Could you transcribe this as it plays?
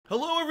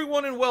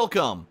everyone and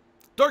welcome.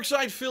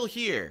 Darkside Phil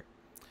here.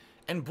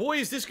 And boy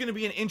is this going to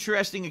be an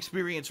interesting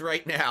experience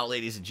right now,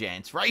 ladies and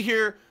gents. Right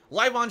here,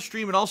 live on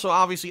stream and also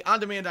obviously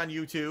on demand on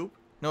YouTube.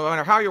 No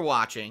matter how you're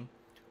watching.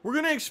 We're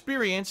going to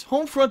experience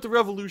Homefront the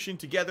Revolution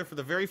together for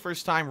the very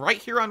first time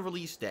right here on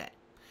release day.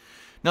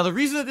 Now the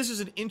reason that this is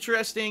an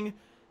interesting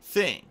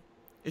thing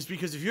is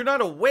because if you're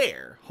not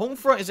aware,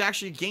 Homefront is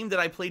actually a game that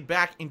I played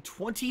back in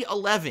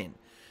 2011.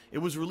 It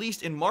was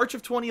released in March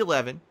of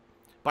 2011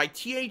 by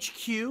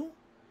THQ,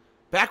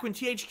 back when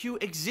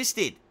THQ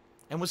existed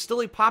and was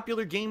still a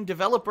popular game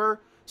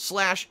developer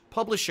slash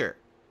publisher.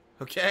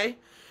 Okay?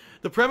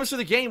 The premise of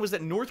the game was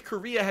that North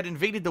Korea had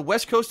invaded the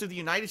west coast of the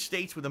United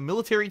States with a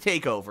military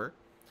takeover,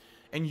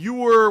 and you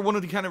were one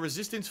of the kind of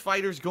resistance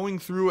fighters going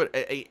through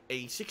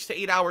a 6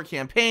 to 8 hour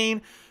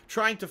campaign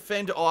trying to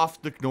fend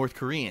off the North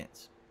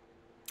Koreans.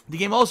 The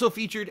game also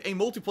featured a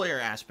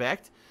multiplayer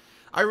aspect.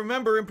 I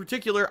remember in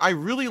particular, I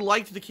really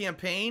liked the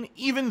campaign,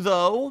 even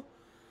though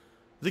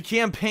the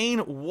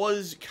campaign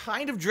was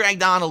kind of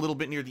dragged on a little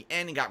bit near the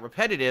end and got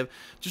repetitive.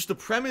 Just the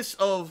premise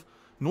of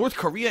North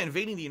Korea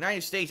invading the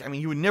United States, I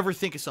mean, you would never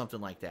think of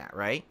something like that,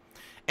 right?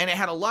 And it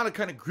had a lot of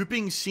kind of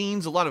gripping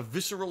scenes, a lot of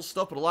visceral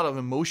stuff, but a lot of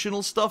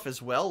emotional stuff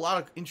as well. A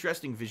lot of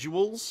interesting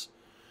visuals.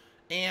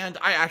 And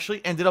I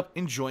actually ended up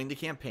enjoying the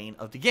campaign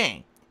of the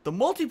game. The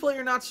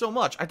multiplayer, not so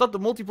much. I thought the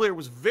multiplayer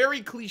was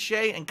very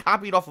cliche and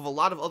copied off of a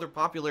lot of other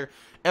popular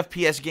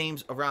FPS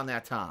games around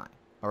that time.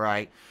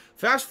 Alright?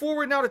 Fast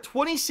forward now to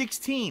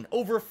 2016,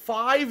 over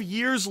 5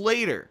 years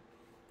later.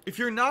 If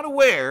you're not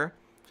aware,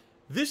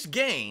 this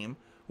game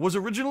was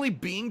originally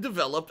being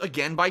developed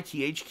again by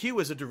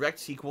THQ as a direct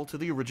sequel to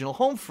the original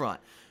Homefront.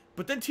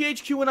 But then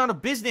THQ went out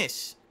of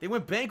business. They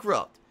went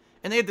bankrupt.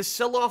 And they had to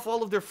sell off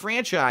all of their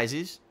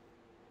franchises.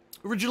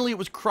 Originally, it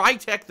was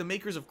Crytek, the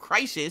makers of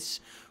Crysis,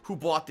 who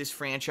bought this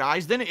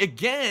franchise. Then it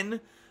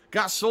again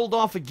got sold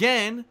off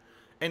again.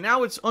 And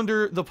now it's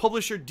under the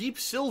publisher Deep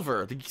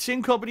Silver, the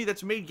same company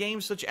that's made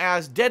games such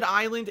as Dead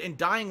Island and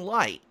Dying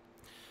Light.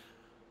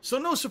 So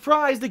no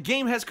surprise, the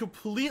game has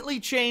completely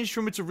changed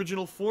from its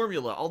original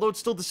formula. Although it's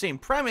still the same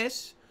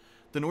premise,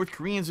 the North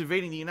Koreans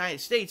invading the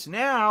United States,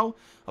 now,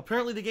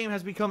 apparently the game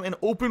has become an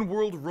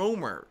open-world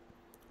roamer,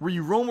 where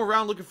you roam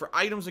around looking for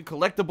items and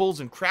collectibles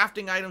and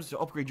crafting items to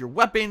upgrade your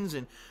weapons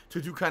and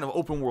to do kind of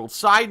open-world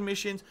side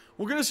missions.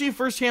 We're going to see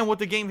firsthand what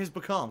the game has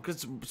become,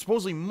 because it's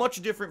supposedly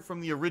much different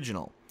from the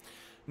original.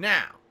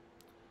 Now,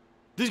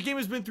 this game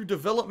has been through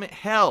development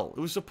hell. It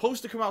was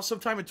supposed to come out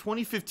sometime in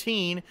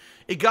 2015.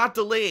 It got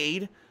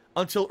delayed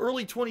until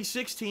early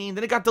 2016.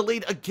 Then it got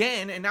delayed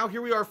again. And now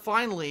here we are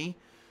finally.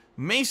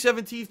 May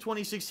 17th,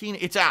 2016.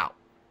 It's out.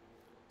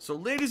 So,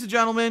 ladies and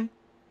gentlemen,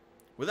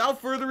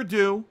 without further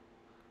ado,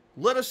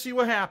 let us see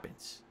what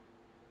happens.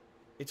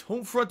 It's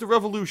Homefront the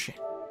Revolution.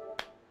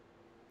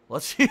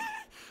 Let's see.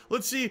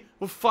 Let's see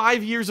what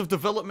 5 years of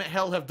development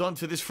hell have done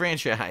to this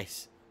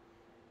franchise.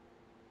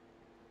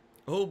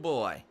 Oh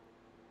boy.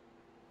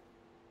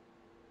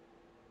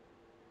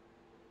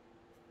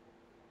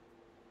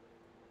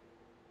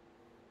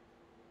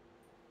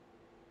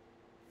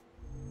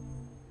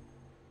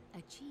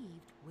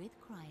 Achieved with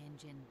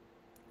CryEngine.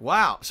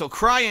 Wow. So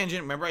CryEngine,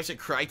 remember I said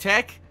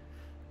Crytek?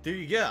 There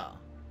you go.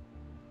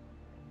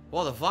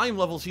 Well, the volume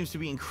level seems to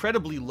be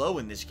incredibly low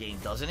in this game,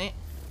 doesn't it?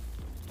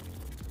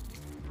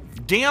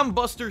 Dam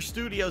Buster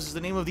Studios is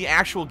the name of the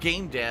actual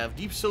game dev.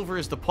 Deep Silver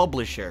is the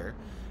publisher.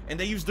 And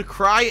they use the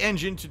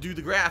CryEngine to do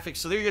the graphics.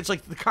 So there it's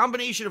like the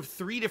combination of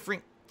 3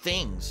 different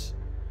things.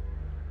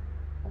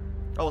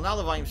 Oh, now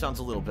the volume sounds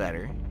a little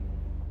better.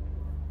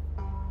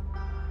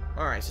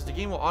 Alright, so the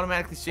game will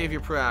automatically save your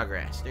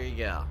progress. There you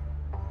go.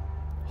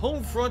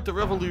 Homefront the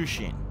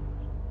Revolution.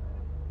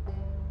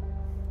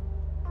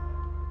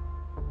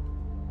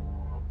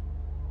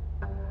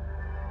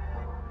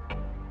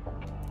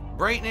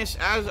 Brightness,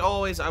 as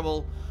always, I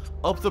will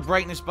up the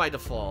brightness by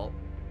default.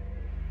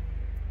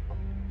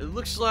 It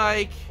looks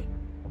like...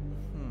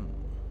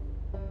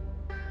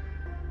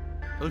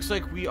 It looks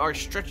like we are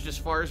stretched as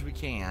far as we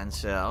can,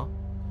 so...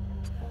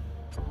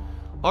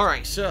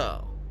 Alright,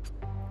 so...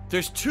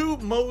 There's 2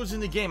 modes in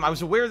the game. I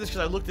was aware of this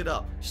because I looked it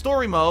up.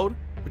 Story mode,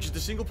 which is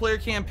the single-player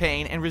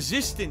campaign, and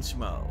Resistance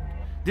mode.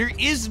 There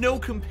is no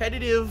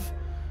competitive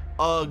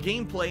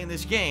gameplay in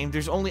this game.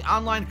 There's only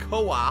online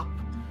co-op,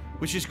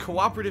 which is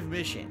cooperative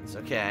missions,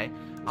 okay?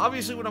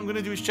 Obviously, what I'm going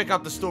to do is check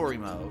out the story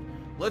mode.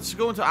 Let's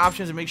go into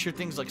options and make sure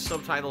things like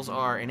subtitles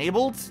are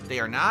enabled. They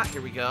are not.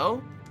 Here we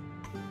go.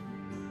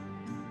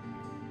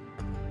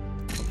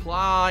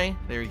 Apply.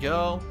 There we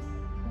go.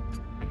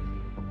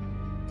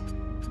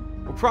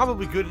 We're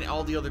probably good in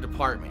all the other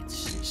departments.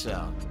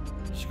 So,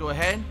 just go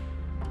ahead.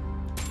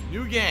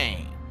 New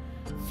game.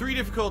 3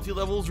 difficulty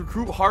levels.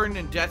 Recruit, Hardened,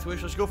 and Death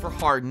Wish. Let's go for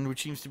Hardened,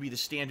 which seems to be the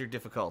standard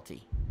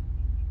difficulty.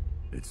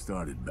 It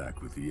started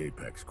back with the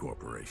Apex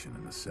Corporation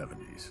in the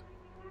 70s.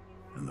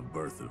 And the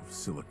birth of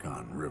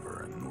Silicon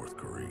River in North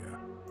Korea.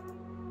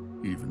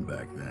 Even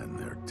back then,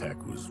 their tech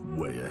was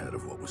way ahead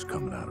of what was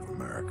coming out of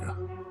America.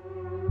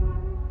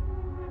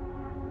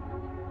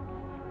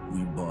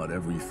 We bought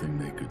everything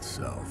they could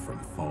sell, from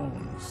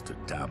phones to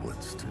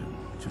tablets to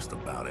just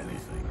about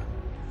anything.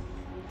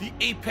 The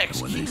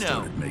Apex And when they Kino.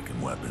 started making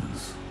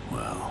weapons,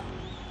 well,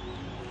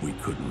 we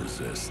couldn't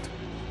resist.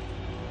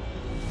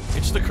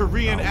 It's the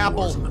Korean Our apple.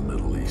 wars in the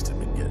Middle East had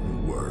been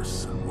getting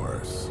worse and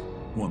worse,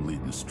 one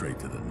leading straight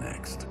to the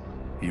next.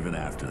 Even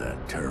after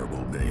that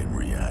terrible day in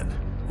Riyadh,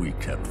 we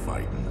kept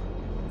fighting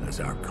as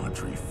our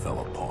country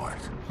fell apart.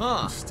 Huh.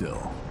 And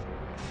still,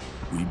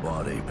 we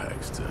bought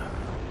Apex to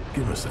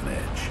give us an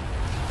edge.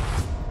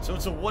 So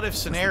it's a what-if As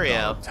the scenario.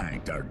 dollar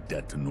tanked, our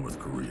debt to North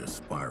Korea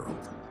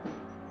spiraled.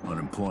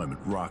 Unemployment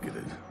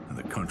rocketed, and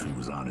the country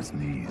was on its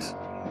knees.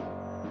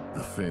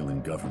 The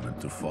failing government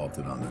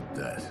defaulted on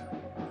the debt,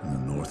 and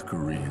the North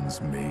Koreans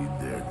made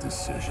their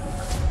decision.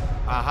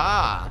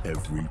 Aha.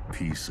 Every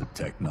piece of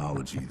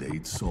technology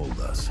they'd sold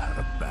us had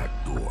a back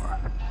door.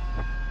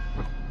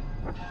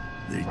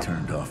 They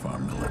turned off our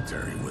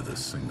military with a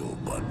single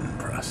button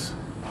press.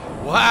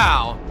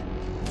 Wow.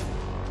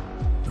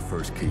 The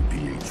first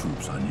KPA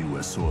troops on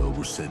U.S. soil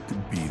were said to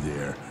be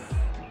there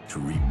to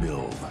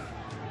rebuild.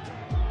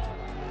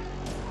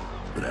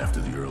 But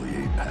after the early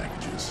aid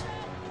packages,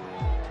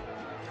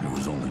 there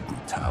was only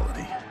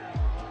brutality.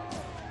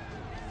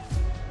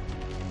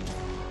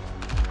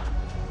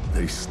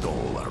 They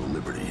stole our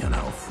liberty and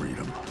our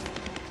freedom.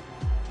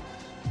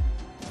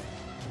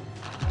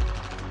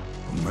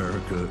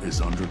 America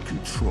is under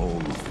control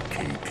of the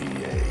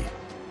KPA.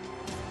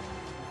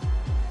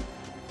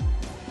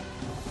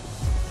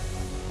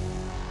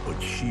 But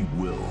she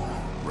will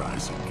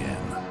rise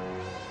again.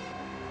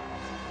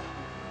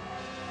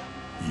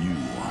 You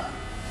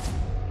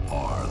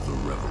are the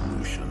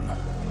revolution.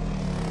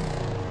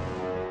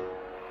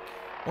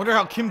 Wonder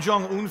how Kim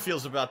Jong-un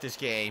feels about this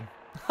game.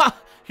 Ha!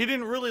 He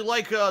didn't really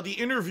like the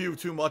interview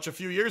too much a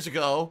few years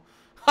ago.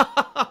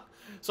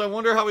 So I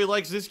wonder how he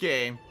likes this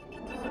game.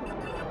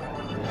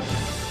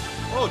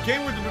 Oh, a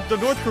game where the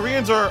North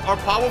Koreans are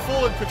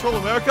powerful and control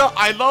America?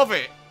 I love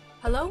it!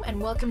 Hello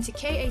and welcome to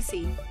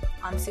KAC.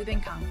 I'm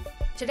Subin Kang.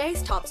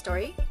 Today's top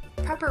story.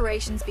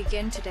 Preparations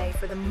begin today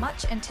for the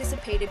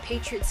much-anticipated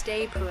Patriots'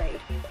 Day parade.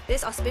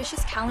 This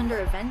auspicious calendar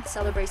event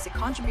celebrates the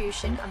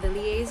contribution of the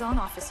liaison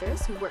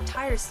officers who work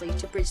tirelessly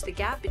to bridge the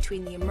gap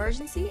between the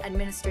emergency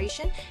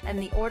administration and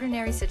the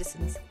ordinary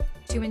citizens.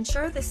 To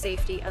ensure the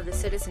safety of the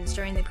citizens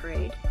during the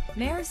parade,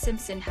 Mayor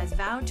Simpson has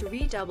vowed to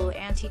redouble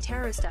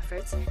anti-terrorist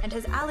efforts and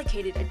has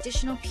allocated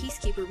additional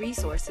peacekeeper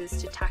resources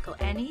to tackle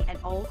any and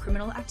all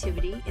criminal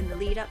activity in the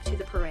lead-up to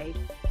the parade.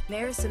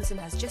 Mayor Simpson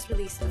has just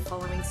released the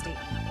following statement.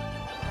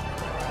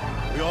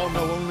 We all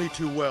know only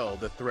too well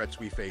the threats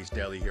we face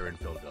daily here in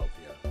Philadelphia.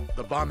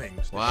 The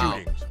bombings, the Wow.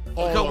 shootings,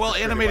 Look how well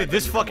animated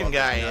this fucking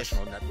guy is.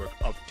 National network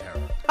of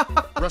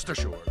terror. Rest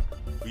assured,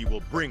 we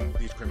will bring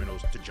these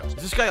criminals to Is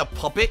justice. this guy a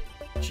puppet?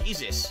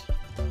 Jesus.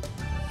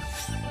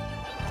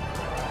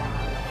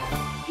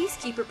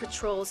 Peacekeeper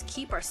patrols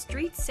keep our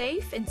streets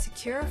safe and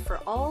secure for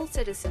all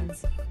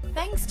citizens.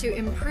 Thanks to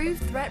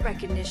improved threat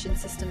recognition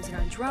systems in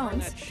our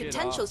drones, that shit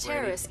potential off, Brady.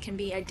 terrorists can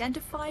be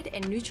identified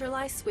and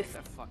neutralized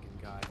swiftly. That fucking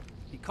guy.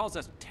 He calls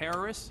us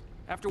terrorists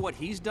after what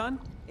he's done?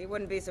 He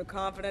wouldn't be so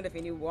confident if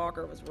he knew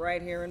Walker was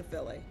right here in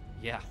Philly.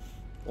 Yeah.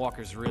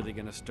 Walker's really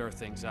gonna stir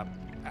things up.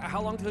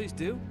 How long till he's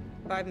due?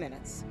 5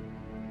 minutes.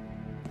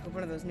 Hope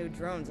one of those new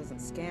drones doesn't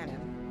scan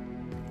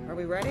him. Are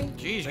we ready?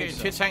 Jeez, Think your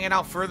so. tits hanging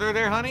out further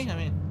there, honey? I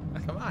mean,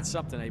 come on. That's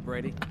something, eh,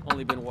 Brady?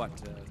 Only been, what,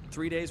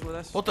 3 days with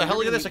us? What the hell?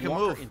 You're Look at gonna this, I meet can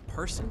Walker move. in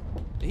person?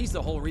 He's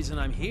the whole reason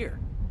I'm here.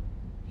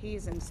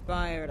 He's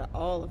inspired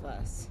all of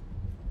us.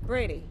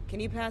 Brady, can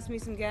you pass me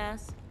some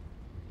gas?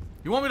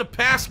 You want me to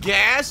pass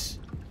gas?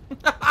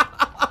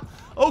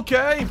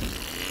 Okay.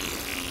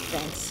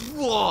 Thanks. I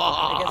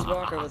Whoa. guess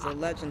Walker was a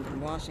legend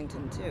in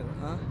Washington too,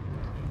 huh?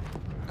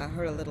 I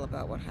heard a little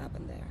about what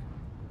happened there.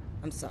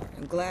 I'm sorry.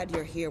 I'm glad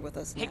you're here with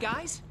us now. Hey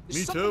guys, there's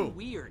Me something too.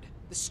 weird.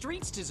 The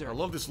streets deserve. I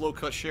love this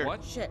low-cut shirt.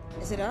 What? Shit,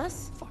 is it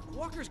us? Fuck,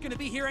 Walker's gonna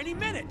be here any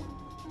minute.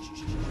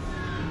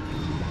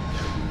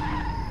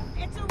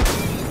 It's a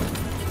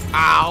raid!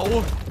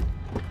 Ow.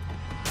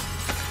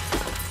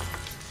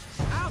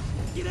 Out!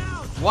 Get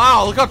out!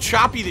 Wow, look how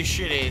choppy this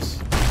shit is.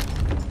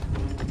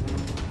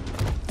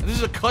 This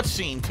is a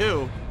cutscene,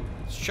 too.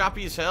 It's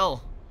choppy as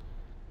hell.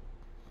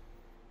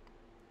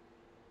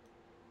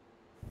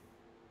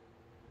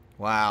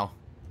 Wow.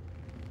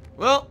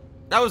 Well,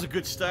 that was a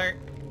good start.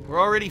 We're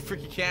already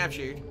freaking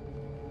captured.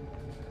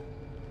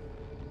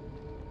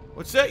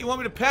 What's that? You want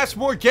me to pass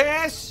more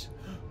gas?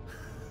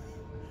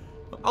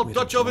 I'll We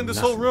Dutch don't oven know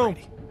this whole nothing, room.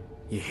 Brady.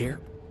 You hear?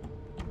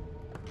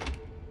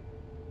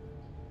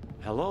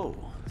 Hello.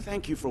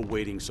 Thank you for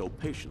waiting so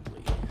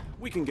patiently.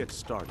 We can get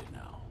started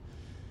now.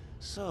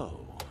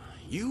 So,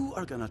 you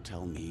are gonna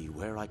tell me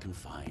where I can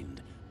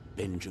find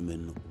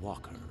Benjamin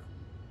Walker.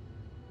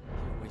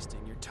 You're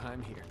wasting your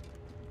time here.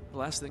 The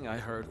last thing I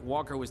heard,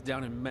 Walker was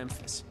down in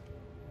Memphis.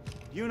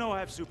 You know I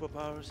have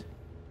superpowers.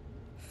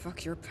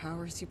 Fuck your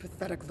powers, you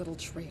pathetic little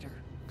traitor.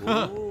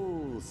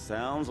 Oh,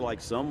 sounds like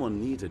someone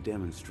needs a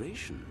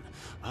demonstration.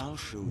 I'll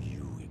show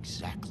you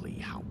exactly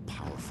how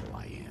powerful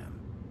I am.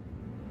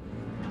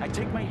 I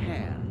take my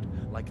hand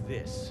like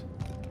this.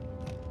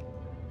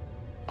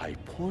 I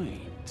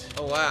point.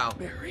 Oh, wow.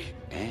 Barry.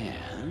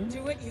 And...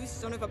 Do it, you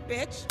son of a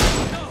bitch!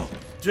 No!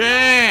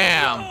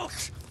 Damn!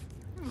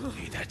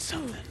 Hey, that's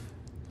something.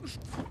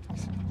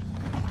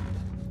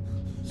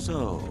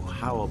 So,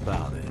 how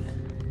about it?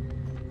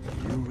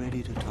 You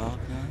ready to talk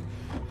now?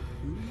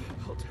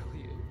 I'll tell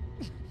you.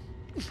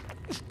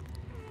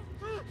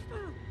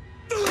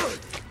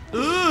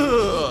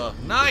 Ugh,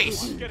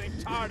 nice. I'm getting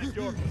tired of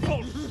your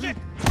bullshit.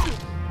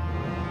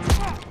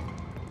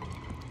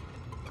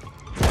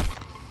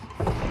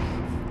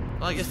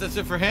 Well, I guess that's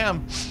it for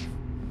him.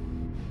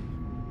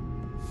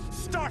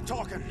 Start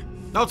talking.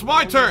 Now it's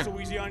my turn. So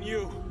easy on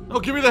you. No,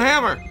 give me the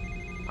hammer.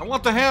 I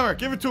want the hammer.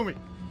 Give it to me.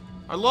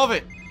 I love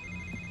it.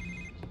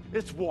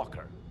 It's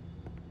Walker.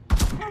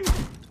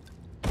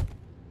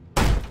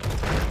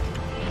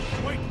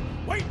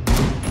 Wait!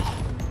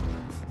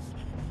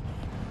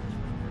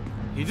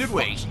 He did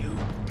wait.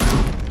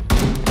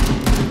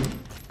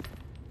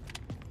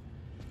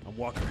 I'm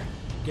Walker.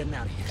 Getting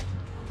out of here.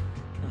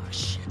 Oh,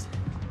 shit.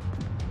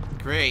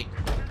 Great.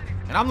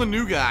 And I'm the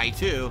new guy,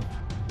 too.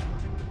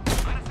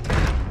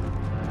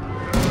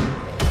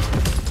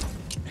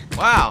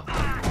 Wow.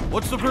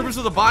 What's the purpose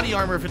of the body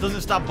armor if it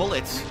doesn't stop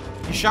bullets?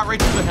 He shot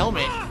right through the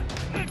helmet.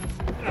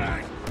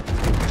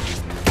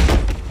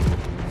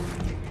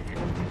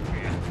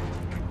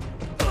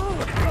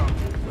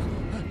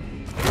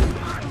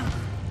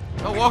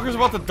 Oh, Walker's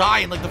about to die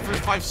in like the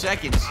first 5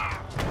 seconds.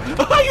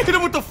 I hit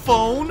him with the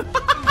phone.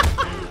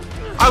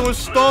 I was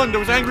stunned. There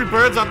was Angry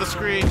Birds on the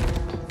screen.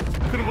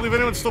 Couldn't believe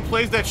anyone still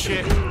plays that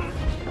shit.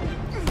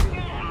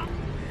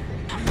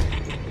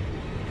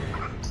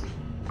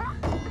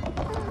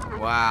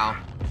 Wow.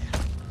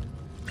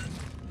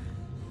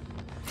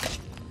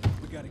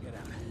 We gotta get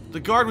out. The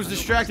guard was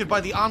distracted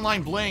by the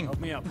online bling. Help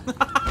me up.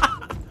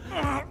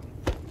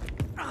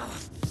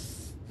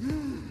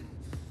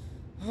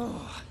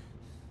 Oh,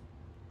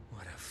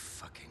 what a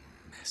fucking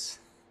mess.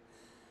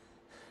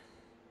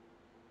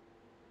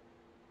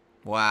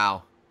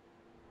 Wow.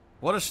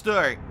 What a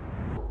start.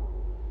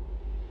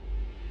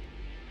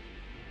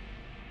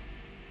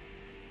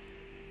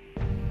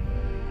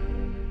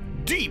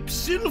 Deep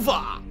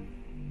Silva.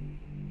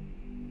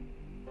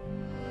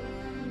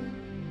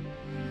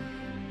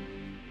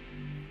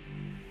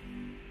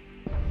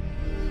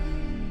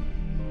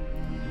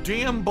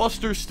 Damn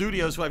Buster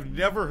Studios, who I've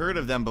never heard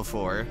of them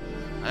before.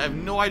 I have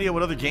no idea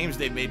what other games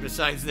they've made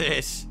besides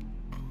this.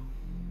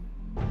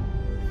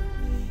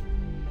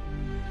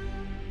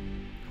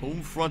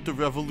 Homefront of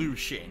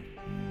Revolution.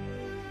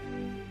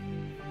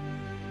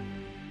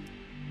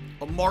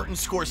 A Martin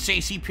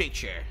Scorsese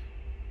picture.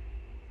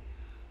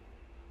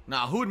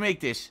 Nah, who would make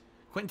this?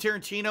 Quentin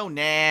Tarantino?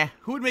 Nah.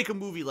 Who would make a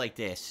movie like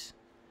this?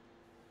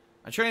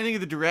 I'm trying to think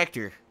of the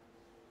director.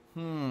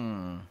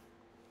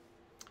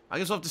 I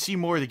guess I'll have to see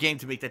more of the game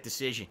to make that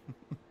decision.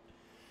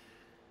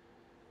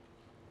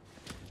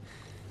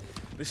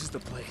 This is the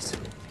place.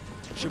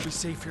 Should be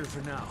safe here for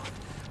now,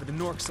 but the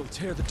Norks will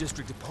tear the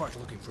district apart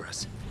looking for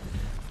us.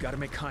 Gotta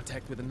make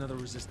contact with another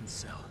resistance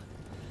cell.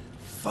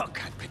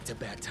 Fuck, I picked a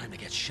bad time to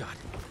get shot.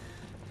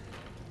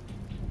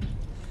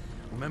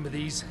 Remember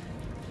these?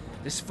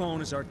 This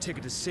phone is our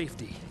ticket to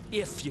safety,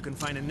 if you can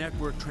find a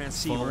network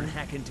transceiver and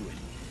hack into it.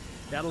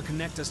 That'll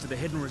connect us to the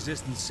hidden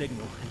resistance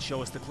signal and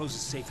show us the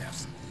closest safe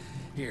house.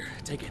 Here,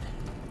 take it.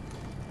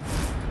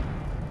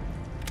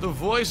 The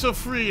voice of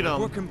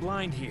freedom. We're working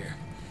blind here.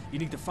 You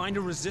need to find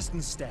a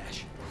resistance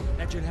stash.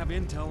 That should have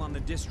intel on the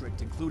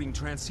district, including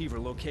transceiver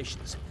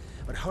locations.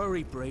 But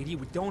hurry, Brady,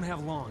 we don't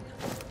have long.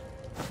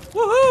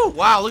 Woohoo!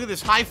 Wow, look at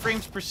this. High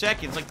frames per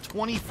second. It's like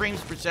 20 frames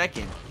per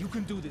second. You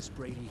can do this,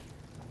 Brady.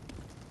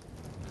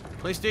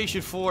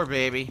 PlayStation 4,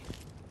 baby.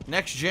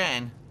 Next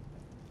gen.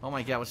 Oh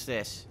my god, what's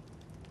this?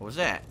 What was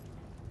that?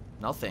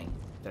 Nothing.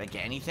 Did I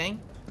get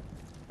anything?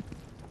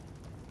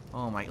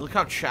 Oh my, look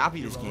how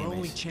choppy this game Our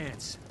only is.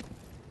 chance.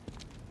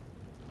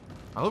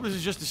 I hope this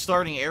is just the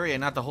starting area,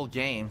 not the whole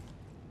game.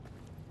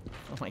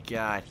 Oh my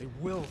god. They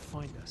will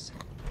find us.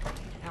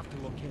 They have to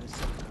locate a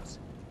safe house.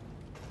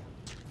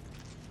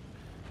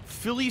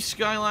 Philly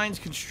Skylines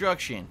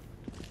Construction.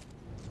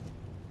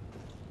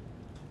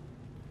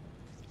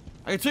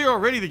 I can tell you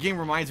already the game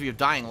reminds me of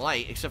Dying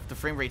Light, except the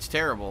frame rate's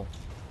terrible.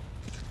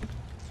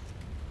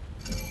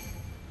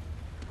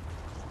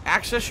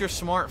 Access your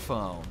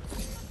smartphone.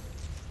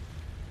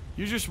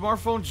 Use your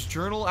smartphone's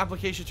journal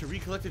application to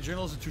recollect the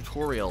journals and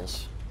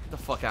tutorials. Get the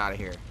fuck out of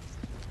here.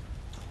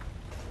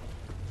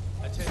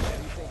 Attention.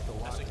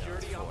 A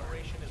security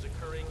operation is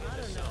occurring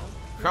in the zone.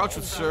 Crouch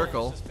with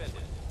circle.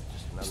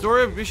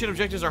 Story of mission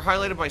objectives are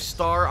highlighted by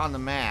star on the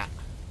map.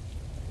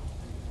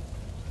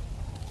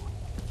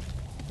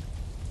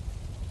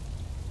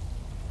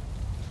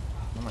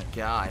 Oh my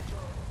god.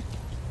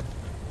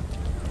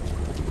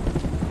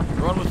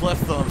 Run with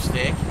left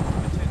thumbstick.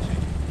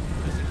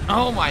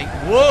 Oh my,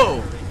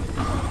 whoa!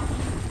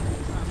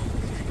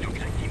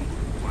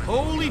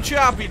 Holy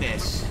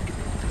choppiness.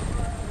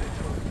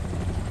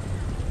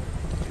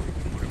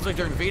 Looks like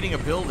they're invading a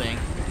building.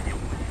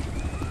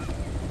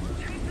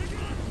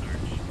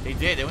 They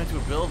did. They went to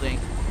a building.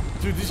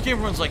 Dude, this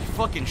game runs like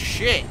fucking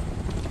shit.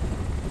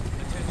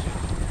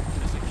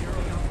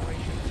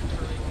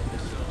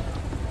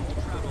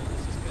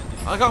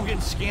 I like how I'm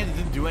getting scanned. It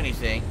didn't do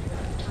anything.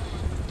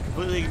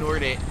 Completely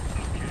ignored it.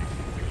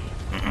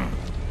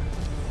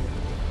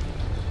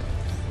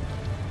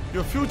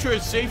 Your future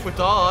is safe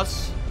with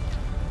us.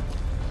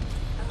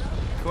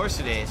 Of course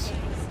it is.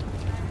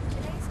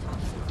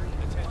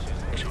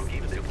 So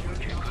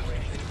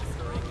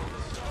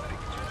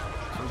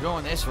we're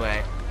going this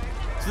way.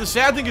 So the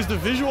sad thing is the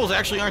visuals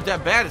actually aren't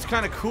that bad. It's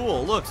kind of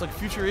cool. Look, it's like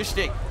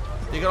futuristic.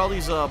 They got all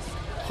these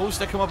posts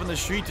that come up in the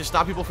street to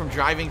stop people from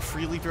driving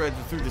freely through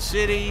the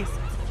city.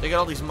 They got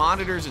all these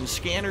monitors and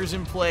scanners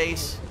in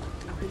place.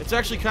 It's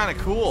actually kind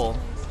of cool.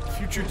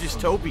 Future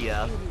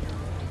dystopia.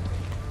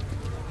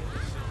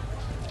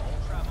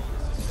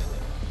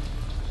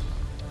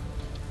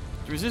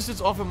 The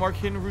resistance often mark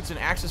hidden routes and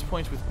access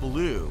points with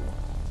blue.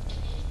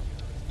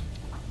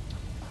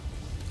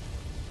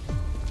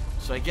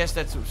 So I guess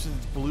that's since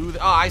it's blue.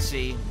 Oh, I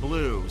see.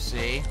 Blue,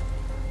 see?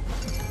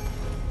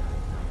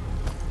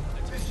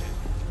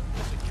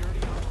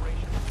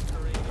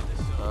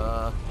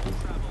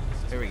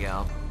 There we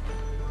go.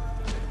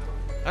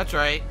 That's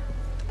right.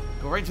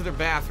 Go right to their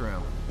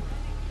bathroom.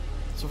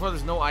 So far,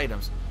 there's no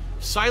items.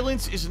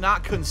 Silence is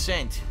not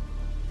consent.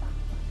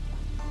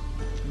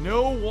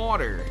 No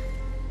water.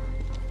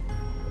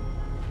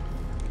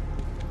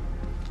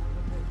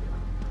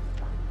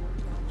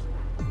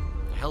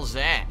 The hell's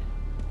that?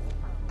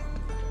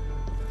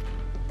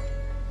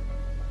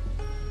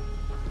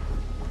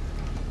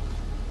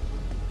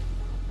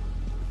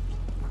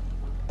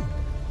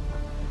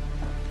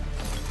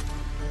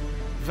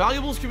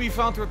 Valuables can be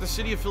found throughout the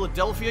city of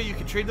Philadelphia. You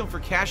can trade them for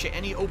cash at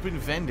any open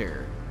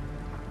vendor.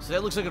 So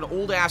that looks like an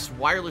old-ass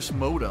wireless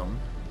modem.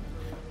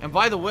 And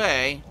by the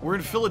way, we're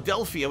in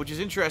Philadelphia, which is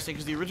interesting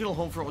because the original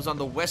home front was on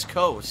the West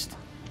Coast.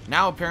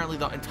 Now apparently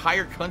the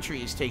entire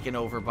country is taken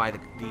over by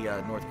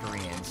the North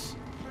Koreans.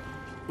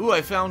 Ooh,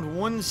 I found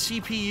one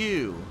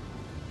CPU.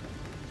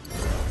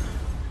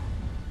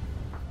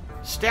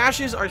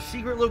 Stashes are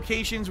secret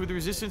locations where the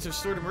resistance have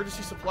stored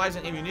emergency supplies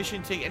and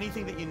ammunition. Take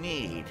anything that you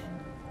need.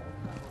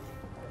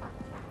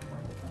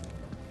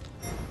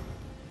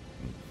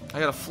 I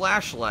got a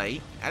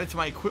flashlight. Add it to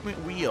my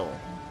equipment wheel.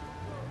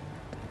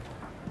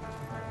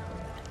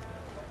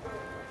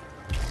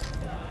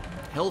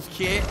 Health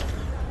kit.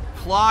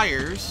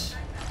 Pliers.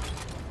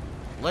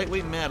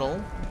 Lightweight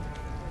metal.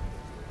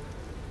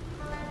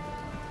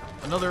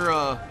 Another,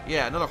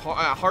 another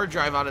hard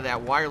drive out of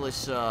that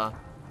wireless,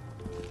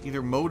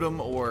 either modem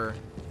or,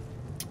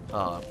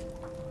 whoa,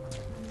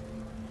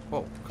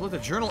 look at the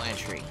journal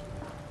entry.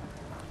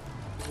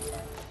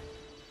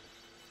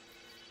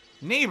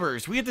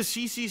 Neighbors, we at the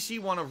CCC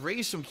want to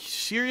raise some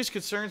serious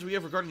concerns we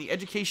have regarding the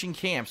education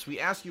camps. We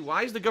ask you,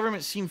 why does the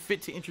government seem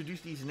fit to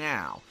introduce these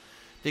now?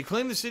 They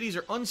claim the cities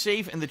are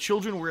unsafe and the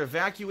children were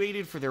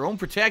evacuated for their own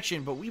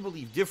protection, but we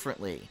believe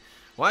differently.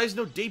 Why has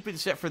no date been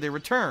set for their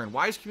return?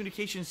 Why is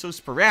communication so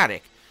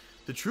sporadic?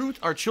 The truth,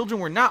 our children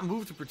were not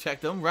moved to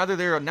protect them. Rather,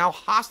 they are now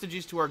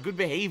hostages to our good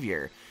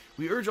behavior.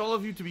 We urge all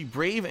of you to be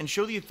brave and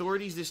show the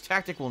authorities this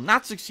tactic will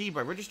not succeed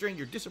by registering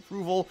your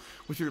disapproval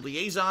with your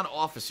liaison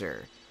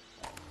officer.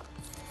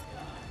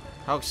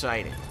 How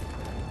exciting.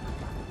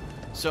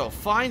 So,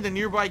 find the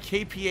nearby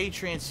KPA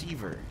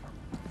transceiver.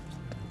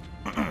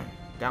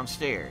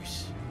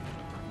 Downstairs.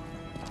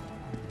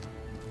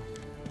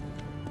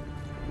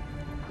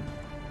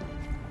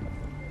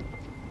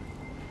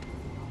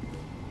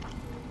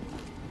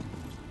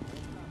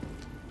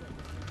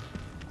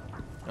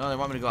 Oh, they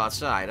want me to go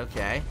outside.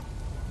 Okay.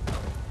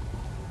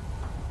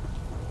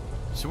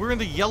 So we're in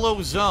the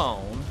yellow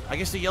zone. I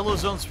guess the yellow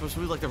zone is supposed to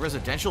be like the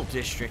residential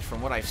district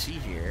from what I see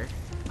here.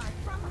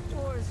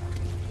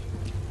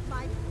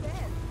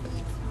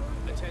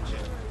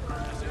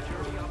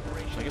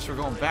 So I guess we're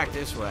going back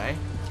this way.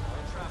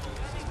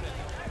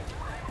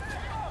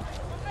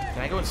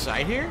 Can I go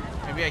inside here?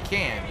 Maybe I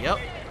can. Yep.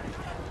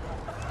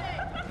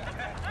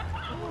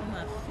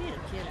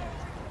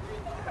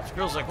 This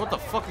girl's like, what the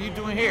fuck are you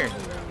doing here?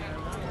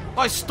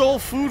 Oh, I stole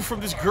food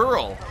from this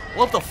girl.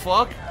 What the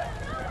fuck?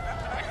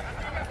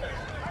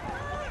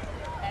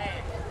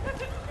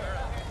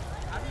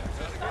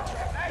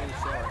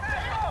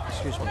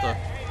 Excuse me. What the?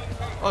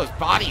 Oh, there's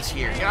bodies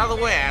here. Get out of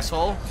the way,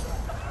 asshole.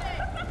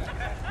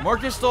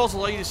 Market stalls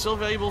allow you to sell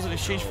valuables in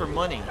exchange for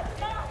money. You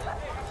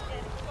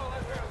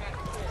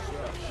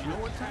know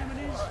what time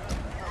it is?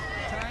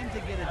 Time to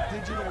get a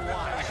digital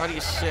watch. How do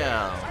you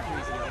sell?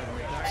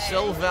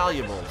 Sell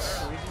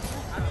valuables.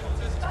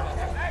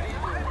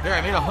 There,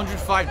 I made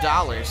 $105. I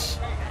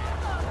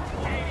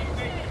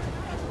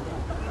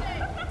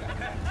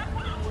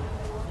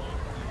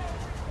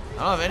don't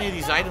have any of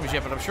these items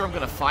yet, but I'm sure I'm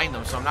going to find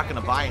them, so I'm not going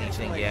to buy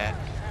anything yet.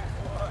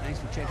 Thanks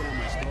for checking out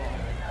my stall.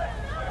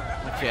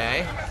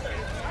 Okay.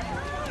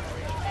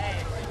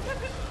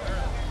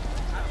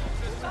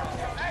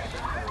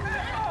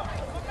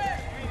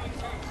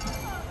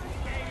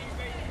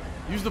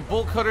 Use the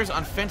bolt cutters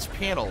on fence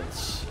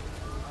panels.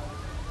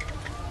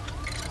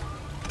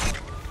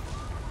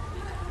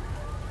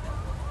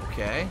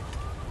 Okay.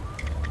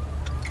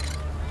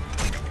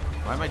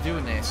 Why am I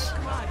doing this?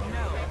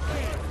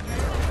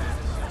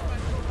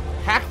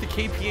 Hack the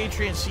KPA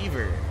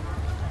transceiver.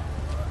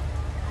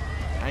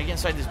 How do I get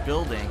inside this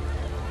building?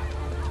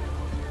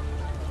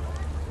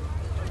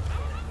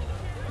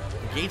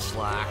 The gate's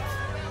locked.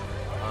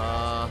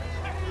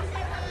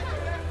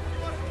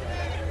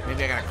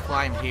 Maybe I gotta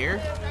climb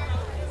here?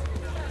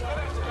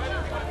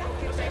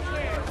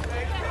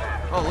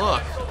 Oh,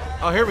 look.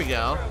 Oh, here we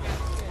go.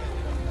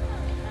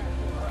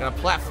 Got a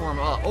platform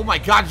up. Oh my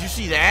god, did you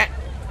see that?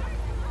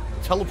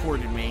 It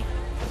teleported me.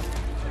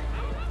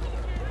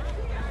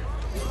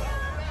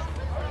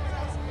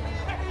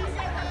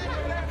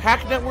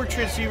 Hack network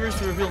transceivers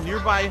to reveal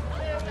nearby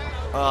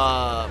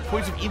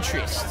points of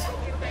interest.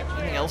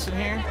 Anything else in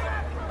here?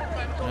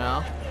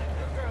 No.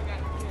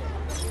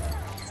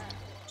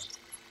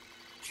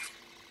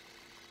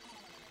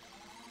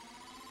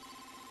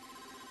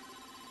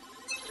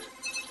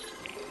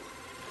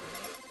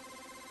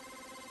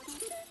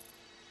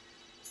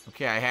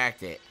 Okay, I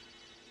hacked it.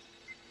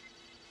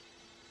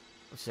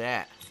 What's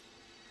that?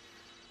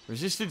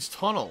 Resistance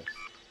tunnel.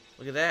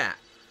 Look at that.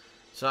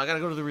 So I gotta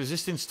go to the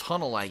resistance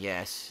tunnel, I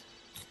guess.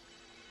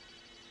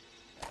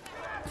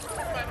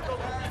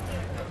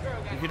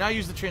 You can now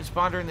use the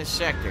transponder in this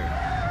sector.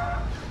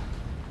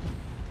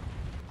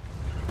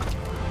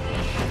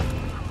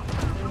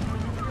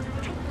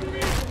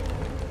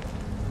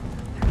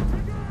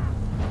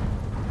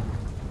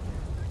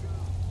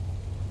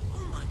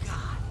 Oh my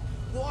god.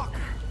 Walker.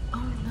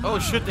 Oh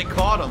shit, they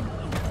caught him.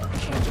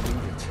 Can't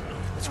believe it.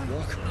 It's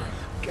Walker.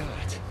 God.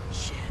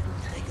 Shit,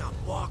 they got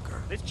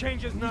Walker. This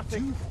changes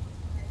nothing.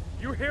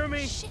 You hear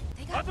me? Shit,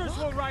 they got Others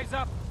Walker. will rise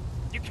up.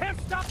 You can't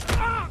stop.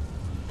 Ah!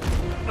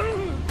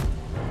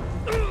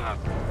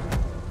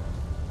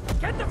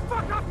 Get the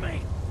fuck off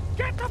me!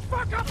 Get the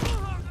fuck up!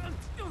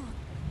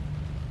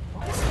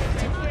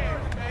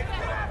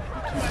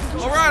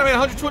 Alright, I made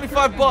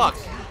 125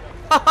 bucks.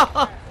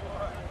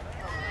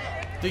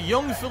 The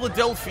Young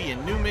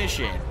Philadelphian, new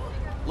mission.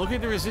 Look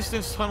at the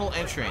resistance tunnel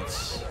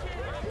entrance.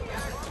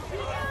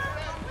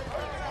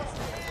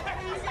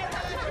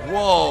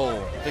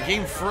 Whoa, the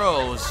game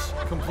froze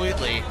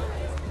completely.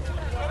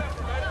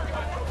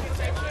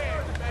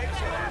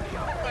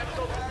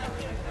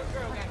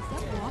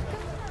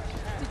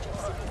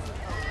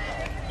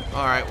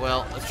 Alright,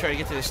 well, let's try to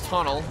get to this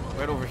tunnel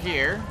right over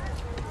here.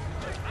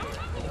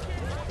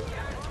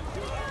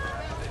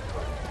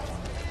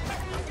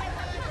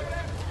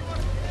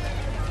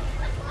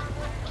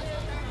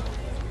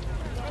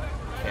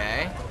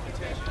 Okay.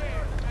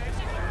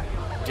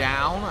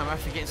 Down. I'm gonna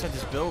have to get inside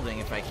this building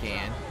if I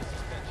can.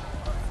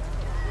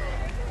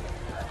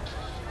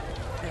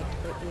 Like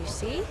what you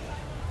see?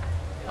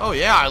 Oh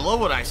yeah, I love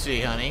what I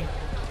see, honey.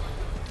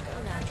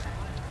 Go now.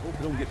 Hope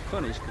we don't get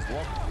punished because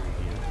Walker's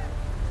here.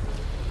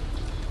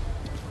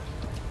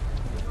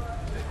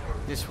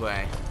 This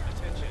way.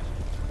 Attention.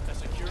 A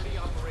security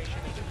operation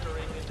is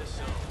occurring in this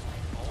zone.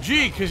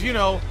 Gee, because, you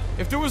know,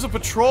 if there was a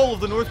patrol of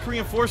the North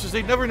Korean forces,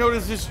 they'd never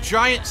notice this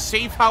giant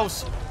safe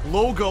house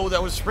logo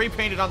that was spray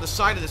painted on the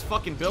side of this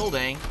fucking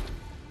building.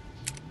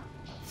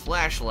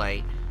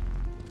 Flashlight.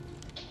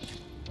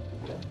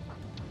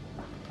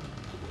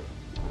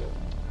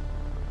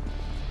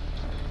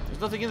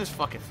 There's nothing in this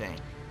fucking thing.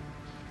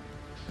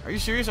 Are you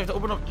serious? I have to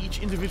open up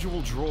each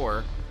individual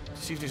drawer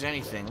to see if there's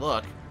anything.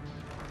 Look.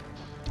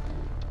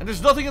 And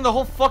there's nothing in the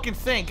whole fucking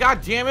thing.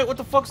 God damn it, what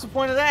the fuck's the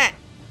point of that?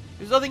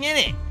 There's nothing in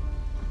it.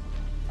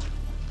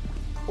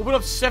 Open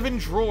up 7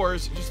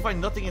 drawers, just find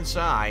nothing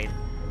inside.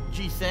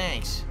 Gee,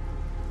 thanks.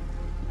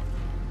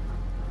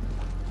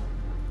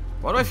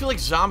 Why do I feel like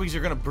zombies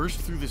are gonna burst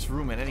through this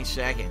room at any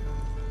second?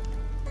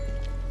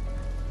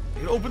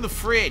 You can open the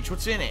fridge,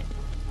 what's in it?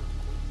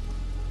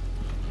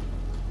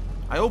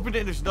 I opened it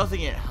and there's nothing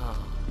in it.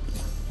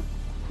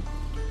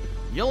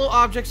 Yellow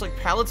objects like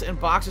pallets and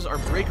boxes are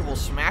breakable.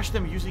 Smash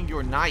them using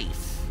your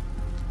knife.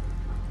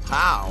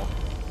 How?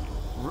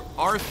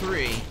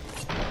 R3.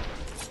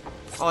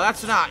 Oh,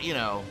 that's not, you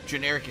know,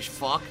 generic as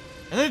fuck.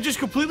 And then it just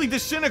completely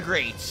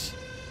disintegrates.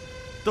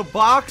 The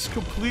box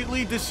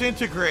completely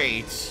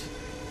disintegrates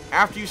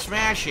after you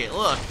smash it.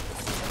 Look.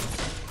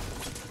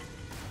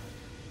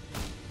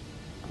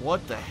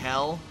 What the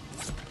hell?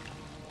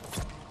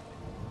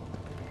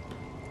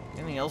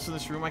 Anything else in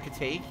this room I could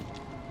take?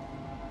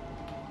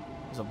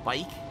 There's a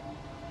bike.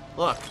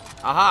 Look.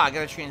 Aha, I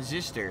got a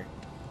transistor.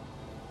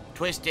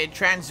 Twisted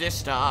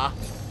transistor.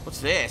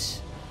 What's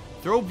this?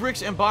 Throw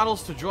bricks and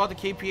bottles to draw the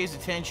KPA's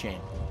attention.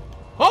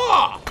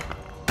 Oh!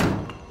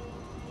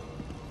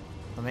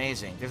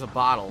 Amazing. There's a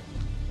bottle.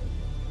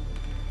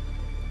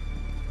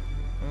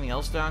 Anything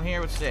else down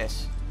here? What's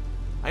this?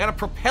 I got a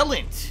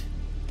propellant.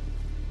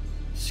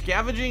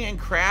 Scavenging and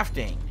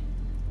crafting.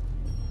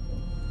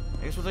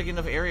 I guess once I get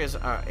enough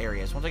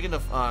once I get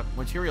enough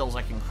materials,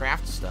 I can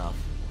craft stuff.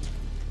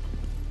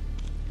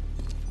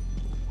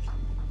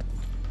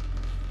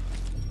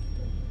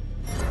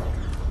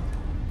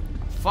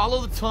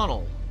 Follow the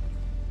tunnel.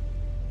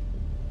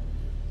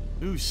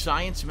 Ooh,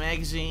 science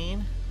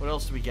magazine. What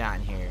else do we got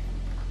in here?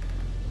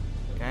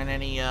 Got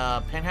any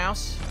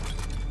penthouse?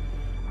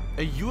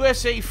 A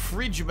USA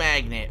fridge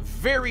magnet.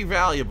 Very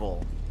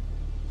valuable.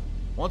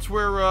 Once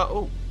we're,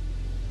 oh.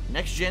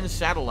 Next-gen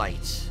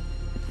satellites.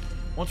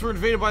 Once we're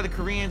invaded by the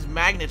Koreans,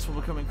 magnets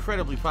will become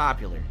incredibly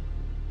popular.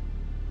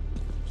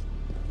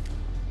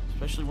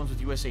 Especially ones with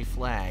USA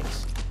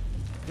flags.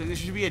 There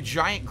should be a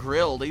giant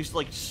grill. They used to,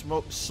 like,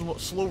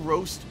 slow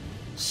roast,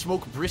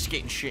 smoke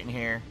brisket and shit in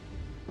here.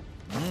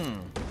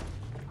 Mmm.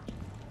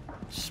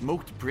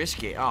 Smoked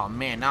brisket. Oh,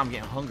 man, now I'm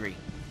getting hungry.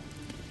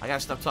 I gotta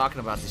stop talking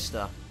about this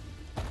stuff.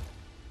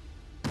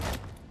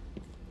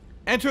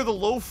 Enter the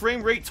low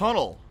frame rate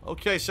tunnel.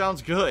 Okay,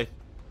 sounds good.